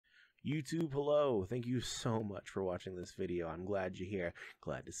YouTube, hello! Thank you so much for watching this video. I'm glad you're here.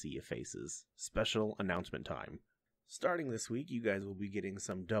 Glad to see your faces. Special announcement time. Starting this week, you guys will be getting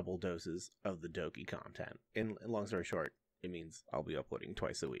some double doses of the Doki content. And long story short, it means I'll be uploading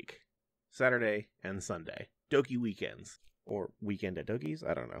twice a week. Saturday and Sunday. Doki weekends. Or weekend at Doki's?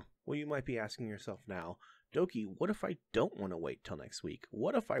 I don't know. Well, you might be asking yourself now, Doki, what if I don't want to wait till next week?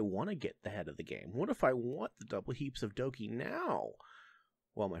 What if I want to get the head of the game? What if I want the double heaps of Doki now?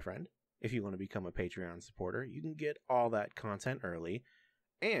 Well, my friend, if you want to become a Patreon supporter, you can get all that content early,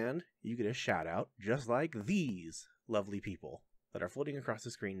 and you get a shout out just like these lovely people that are floating across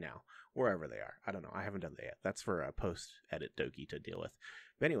the screen now, wherever they are. I don't know. I haven't done that yet. That's for a post-edit Doki to deal with.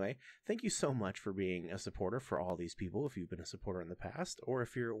 But anyway, thank you so much for being a supporter for all these people, if you've been a supporter in the past, or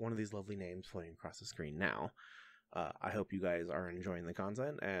if you're one of these lovely names floating across the screen now. I hope you guys are enjoying the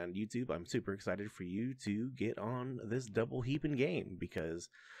content, and YouTube, I'm super excited for you to get on this double heaping game, because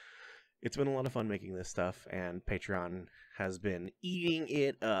it's been a lot of fun making this stuff, and Patreon has been eating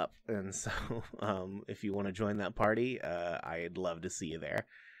it up, and so if you want to join that party, I'd love to see you there.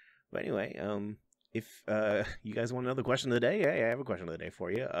 But anyway, if you guys want another question of the day, hey, I have a question of the day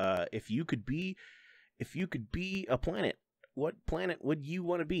for you. If you could be a planet, what planet would you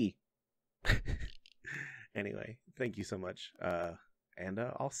want to be? Anyway, thank you so much, and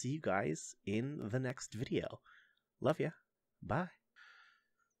I'll see you guys in the next video. Love ya. Bye.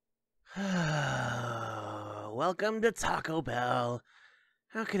 Welcome to Taco Bell.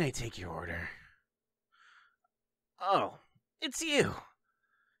 How can I take your order? Oh, it's you.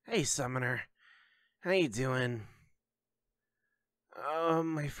 Hey, Summoner. How you doing?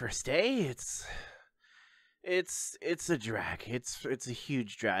 My first day, it's a drag. It's a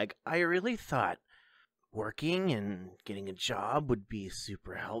huge drag. I really thought working and getting a job would be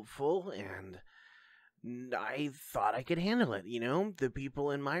super helpful, and I thought I could handle it, you know? The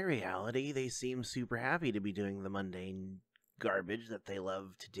people in my reality, they seem super happy to be doing the mundane garbage that they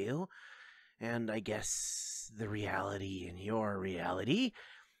love to do, and I guess the reality in your reality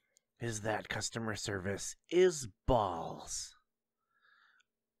is that customer service is balls.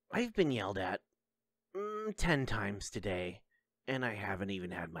 I've been yelled at 10 times today, and I haven't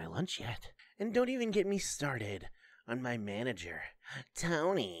even had my lunch yet. And don't even get me started on my manager,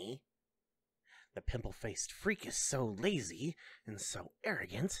 Tony. The pimple-faced freak is so lazy and so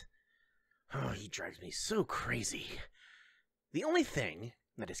arrogant. Oh, he drives me so crazy. The only thing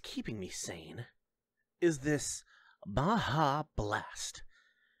that is keeping me sane is this MHA Blast.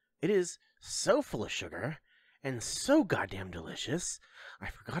 It is so full of sugar and so goddamn delicious, I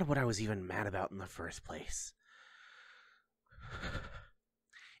forgot what I was even mad about in the first place.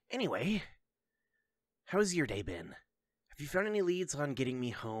 Anyway, how's your day been? Have you found any leads on getting me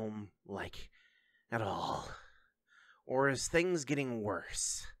home, like, at all? Or is things getting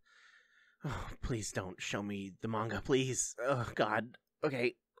worse? Oh, please don't show me the manga, please. Oh, God.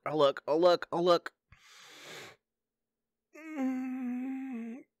 Okay, I'll look. Oh,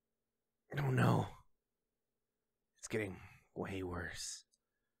 no. It's getting way worse.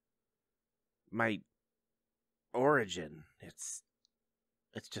 My origin, it's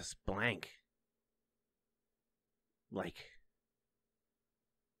just blank. Like,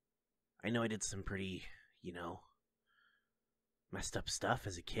 I know I did some pretty, messed up stuff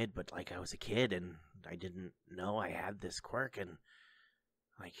as a kid, but like I was a kid and I didn't know I had this quirk, and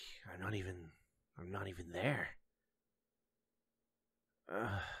like I'm not even there.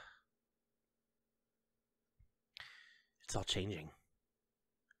 It's all changing.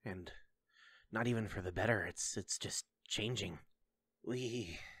 And not even for the better, it's just changing.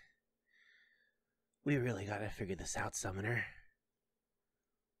 We really gotta figure this out, Summoner.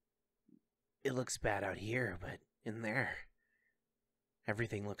 It looks bad out here, but in there,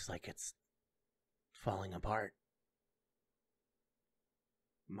 everything looks like it's falling apart.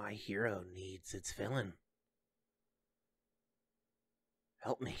 My hero needs its villain.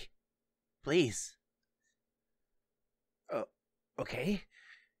 Help me. Please. Oh, okay.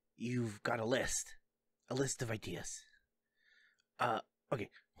 You've got a list. A list of ideas. Okay,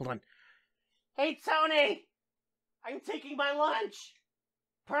 hold on. Hey, Tony! I'm taking my lunch!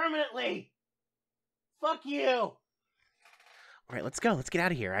 Permanently! Fuck you! Alright, let's go. Let's get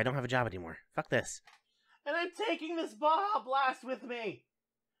out of here. I don't have a job anymore. Fuck this. And I'm taking this Baja Blast with me!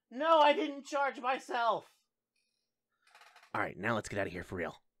 No, I didn't charge myself! Alright, now let's get out of here for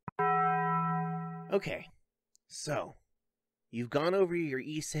real. Okay, so you've gone over your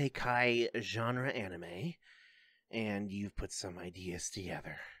isekai genre anime, and you've put some ideas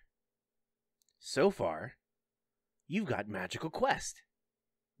together. So far, you've got Magical Quest,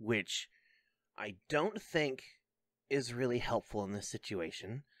 which I don't think is really helpful in this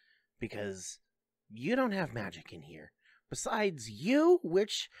situation, because you don't have magic in here. Besides you,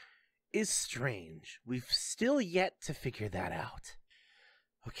 which is strange. We've still yet to figure that out.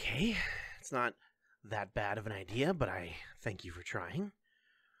 Okay, it's not that bad of an idea, but I thank you for trying.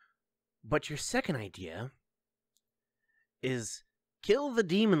 But your second idea is kill the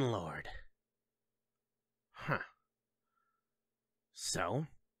Demon Lord. Huh. So,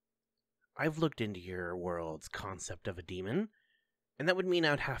 I've looked into your world's concept of a demon, and that would mean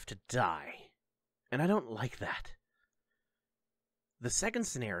I'd have to die. And I don't like that. The second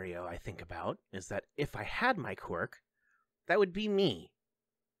scenario I think about is that if I had my quirk, that would be me.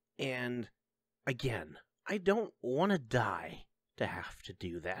 And, again, I don't want to die to have to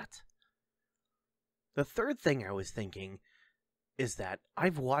do that. The third thing I was thinking is that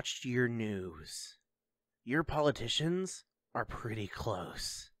I've watched your news. Your politicians are pretty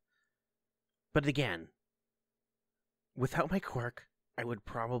close. But again, without my quirk, I would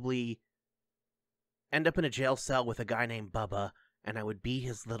probably end up in a jail cell with a guy named Bubba, and I would be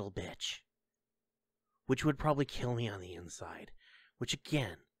his little bitch. Which would probably kill me on the inside. Which,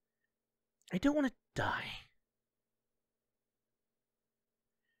 again, I don't want to die.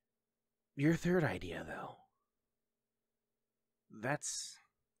 Your third idea, though. It's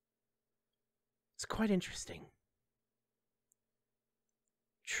quite interesting.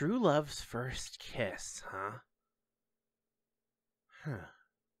 True love's first kiss, huh? Huh.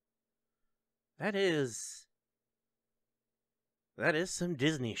 That is some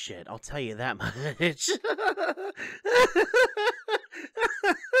Disney shit, I'll tell you that much.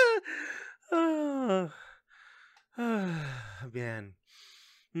 Oh, man.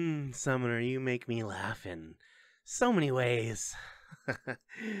 Summoner, you make me laugh in so many ways.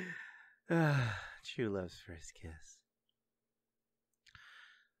 True love's first kiss.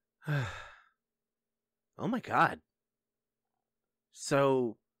 Oh my god.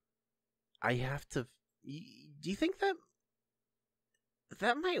 So, I have to... Do you think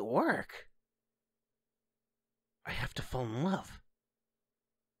that might work? I have to fall in love.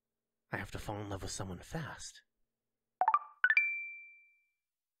 I have to fall in love with someone fast.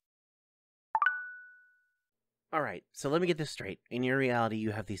 Alright, so let me get this straight. In your reality,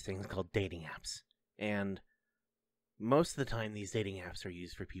 you have these things called dating apps. And most of the time, these dating apps are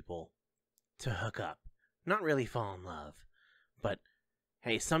used for people to hook up. Not really fall in love. But,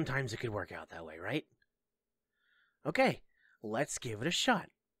 hey, sometimes it could work out that way, right? Okay, let's give it a shot.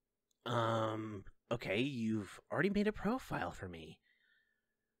 Okay, you've already made a profile for me.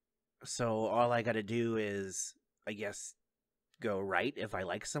 So all I gotta do is, I guess, go right if I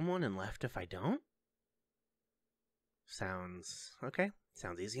like someone and left if I don't? Sounds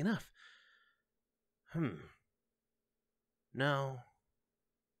easy enough. No.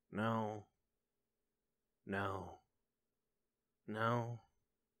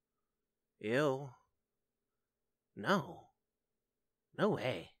 Ew. No. No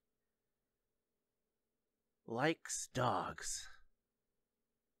way. Likes dogs.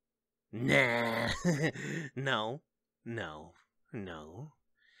 Nah. No.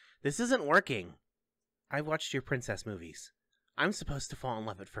 This isn't working. I've watched your princess movies. I'm supposed to fall in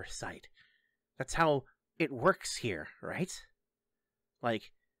love at first sight. That's how it works here, right?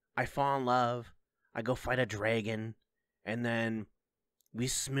 Like, I fall in love, I go fight a dragon, and then we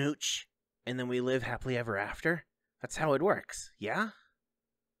smooch, and then we live happily ever after? That's how it works, yeah?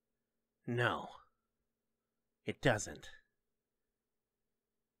 No. It doesn't.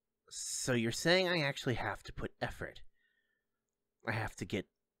 So you're saying I actually have to put effort. I have to get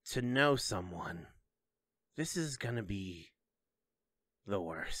to know someone. This is gonna be the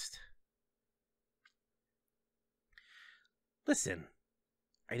worst. Listen,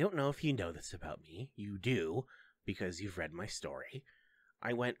 I don't know if you know this about me. You do, because you've read my story.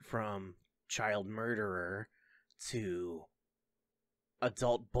 I went from child murderer to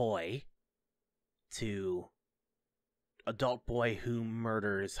adult boy to adult boy who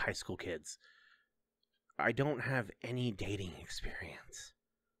murders high school kids. I don't have any dating experience.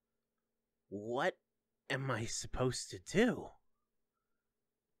 What am I supposed to do?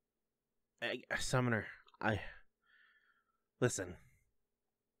 Summoner, listen.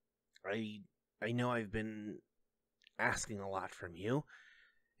 I know I've been asking a lot from you,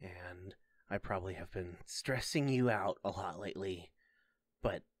 and I probably have been stressing you out a lot lately,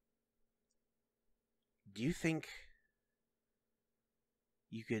 but do you think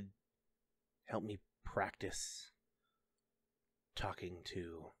you could help me practice talking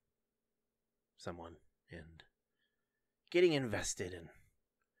to someone and getting invested in...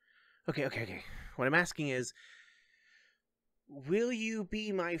 Okay. What I'm asking is, will you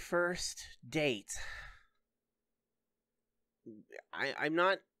be my first date? I'm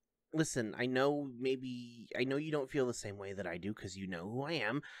not listen, I know you don't feel the same way that I do because you know who I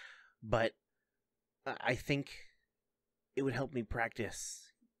am, but I think it would help me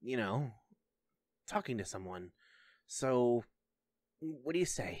practice, talking to someone. So, what do you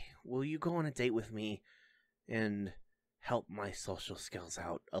say? Will you go on a date with me and help my social skills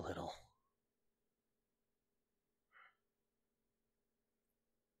out a little?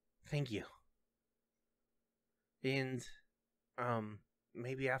 Thank you. And,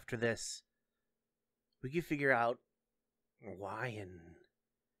 maybe after this, we could figure out why and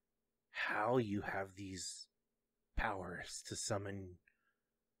how you have these powers to summon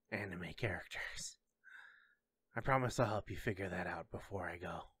anime characters. I promise I'll help you figure that out before I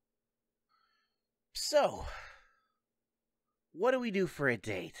go. So, what do we do for a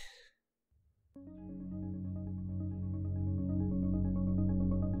date?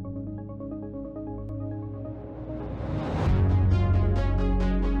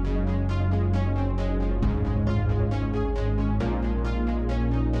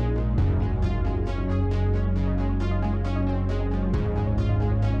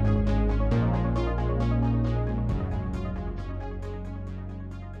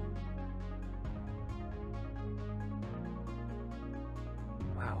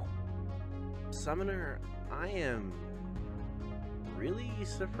 Wow. Summoner, I am really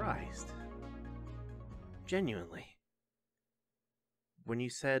surprised. Genuinely. When you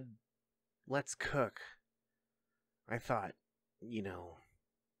said, let's cook, I thought,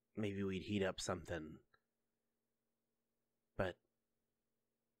 maybe we'd heat up something. But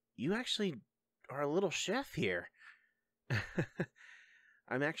you actually are a little chef here.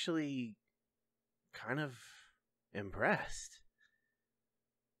 I'm actually kind of impressed.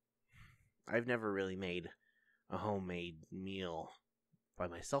 I've never really made a homemade meal by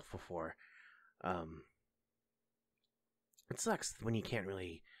myself before. It sucks when you can't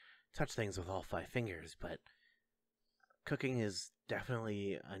really touch things with all 5 fingers, but cooking is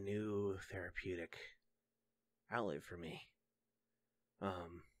definitely a new therapeutic outlet for me.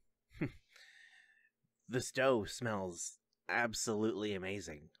 The stove smells absolutely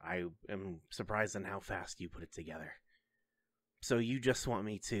amazing. I am surprised on how fast you put it together. So you just want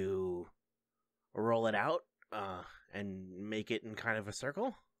me to roll it out and make it in kind of a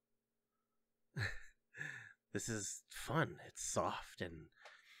circle? This is fun. It's soft and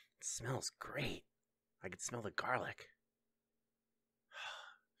it smells great. I can smell the garlic.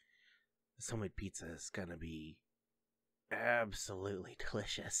 This homemade pizza is gonna be absolutely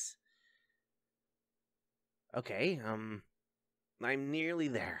delicious. Okay, I'm nearly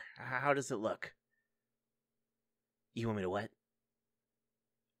there. How does it look? You want me to what?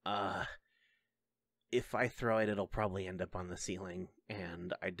 If I throw it, it'll probably end up on the ceiling,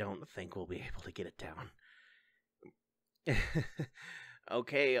 and I don't think we'll be able to get it down.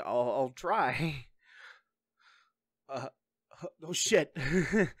 Okay, I'll try. Oh shit.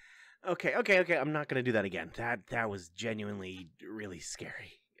 Okay, I'm not gonna do that again. That was genuinely really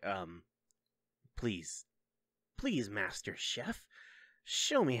scary. Please, Master Chef,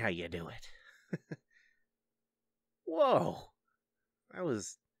 show me how you do it. Whoa, that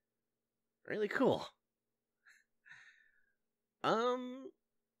was really cool.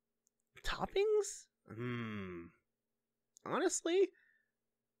 Toppings? Honestly,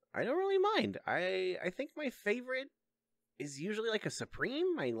 I don't really mind. I think my favorite is usually like a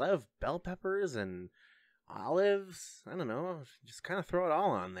supreme. I love bell peppers and olives. I don't know, just kind of throw it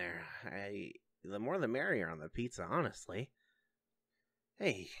all on there. The more the merrier on the pizza, honestly.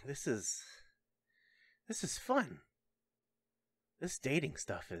 Hey, this is fun. This dating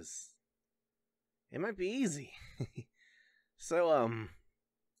stuff it might be easy. So,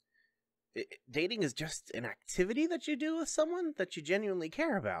 dating is just an activity that you do with someone that you genuinely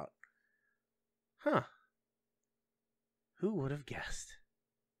care about. Huh. Who would have guessed?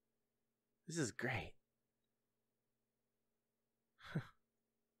 This is great.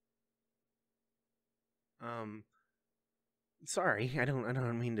 Sorry, I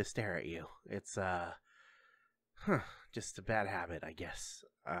don't mean to stare at you. It's, just a bad habit, I guess.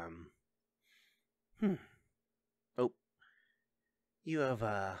 Oh, you have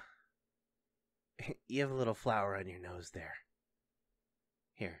a little flower on your nose there.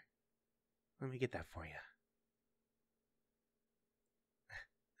 Here, let me get that for you.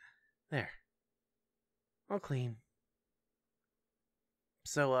 There. All clean.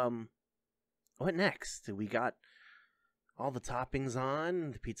 So, what next? We got all the toppings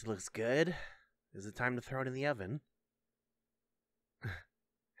on. The pizza looks good. Is it time to throw it in the oven?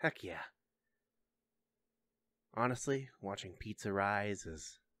 Heck yeah. Honestly, watching pizza rise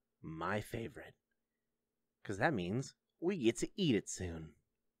is my favorite. Because that means we get to eat it soon.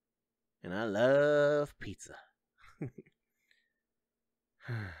 And I love pizza.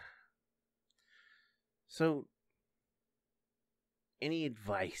 So, any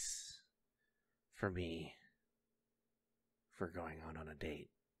advice for me for going out on a date?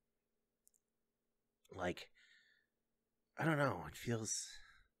 Like, I don't know, it feels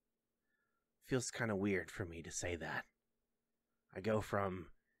kind of weird for me to say that. I go from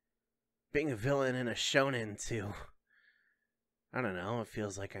being a villain in a shonen to, I don't know, it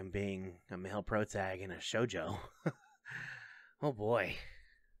feels like I'm being a male protag in a shoujo. Oh boy.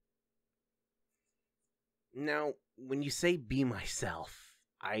 Now, when you say be myself,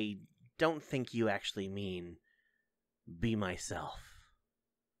 I don't think you actually mean be myself.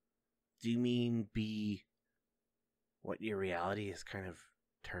 Do you mean be what your reality has kind of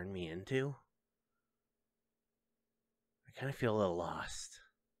turned me into? I kind of feel a little lost.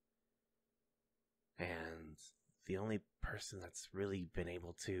 And the only person that's really been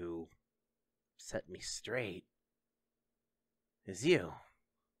able to set me straight is you.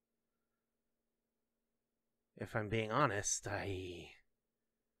 If I'm being honest, I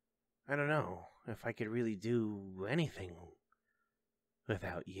don't know if I could really do anything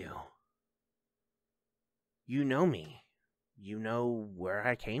without you. You know me. You know where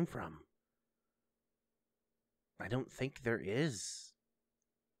I came from. I don't think there is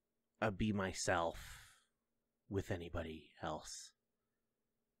a be myself with anybody else.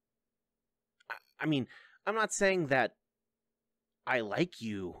 I mean, I'm not saying that I like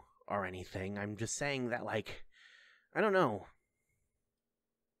you or anything. I'm just saying that, like, I don't know.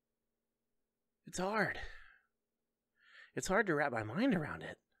 It's hard. It's hard to wrap my mind around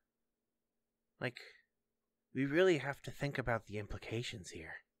it. Like, we really have to think about the implications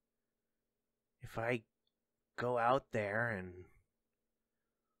here. If I go out there and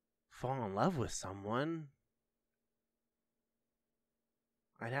fall in love with someone,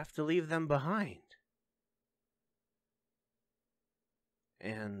 I'd have to leave them behind.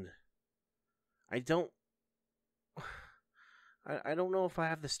 And I don't know if I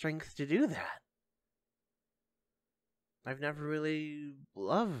have the strength to do that. I've never really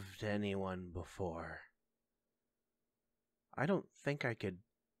loved anyone before. I don't think I could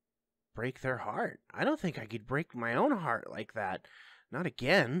break their heart. I don't think I could break my own heart like that. Not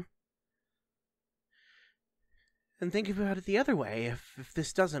again. And think about it the other way. If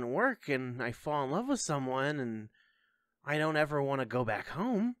this doesn't work and I fall in love with someone and I don't ever want to go back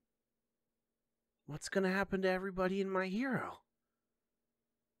home, what's going to happen to everybody in my hero?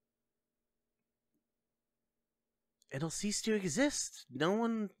 It'll cease to exist. No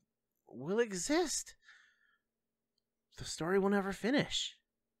one will exist. The story will never finish.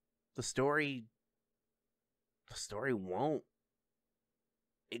 The story won't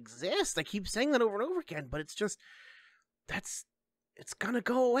exist. I keep saying that over and over again, but it's just, it's gonna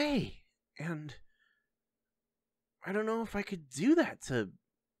go away. And I don't know if I could do that to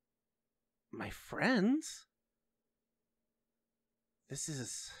my friends. This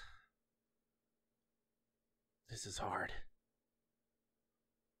is hard.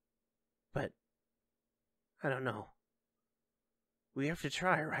 But I don't know. We have to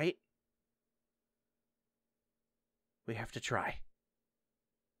try, right? We have to try.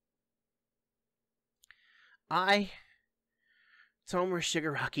 I, Tomera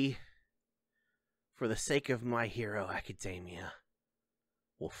Shigaraki, for the sake of My Hero Academia,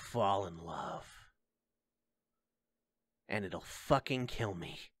 will fall in love. And it'll fucking kill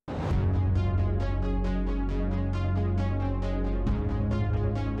me.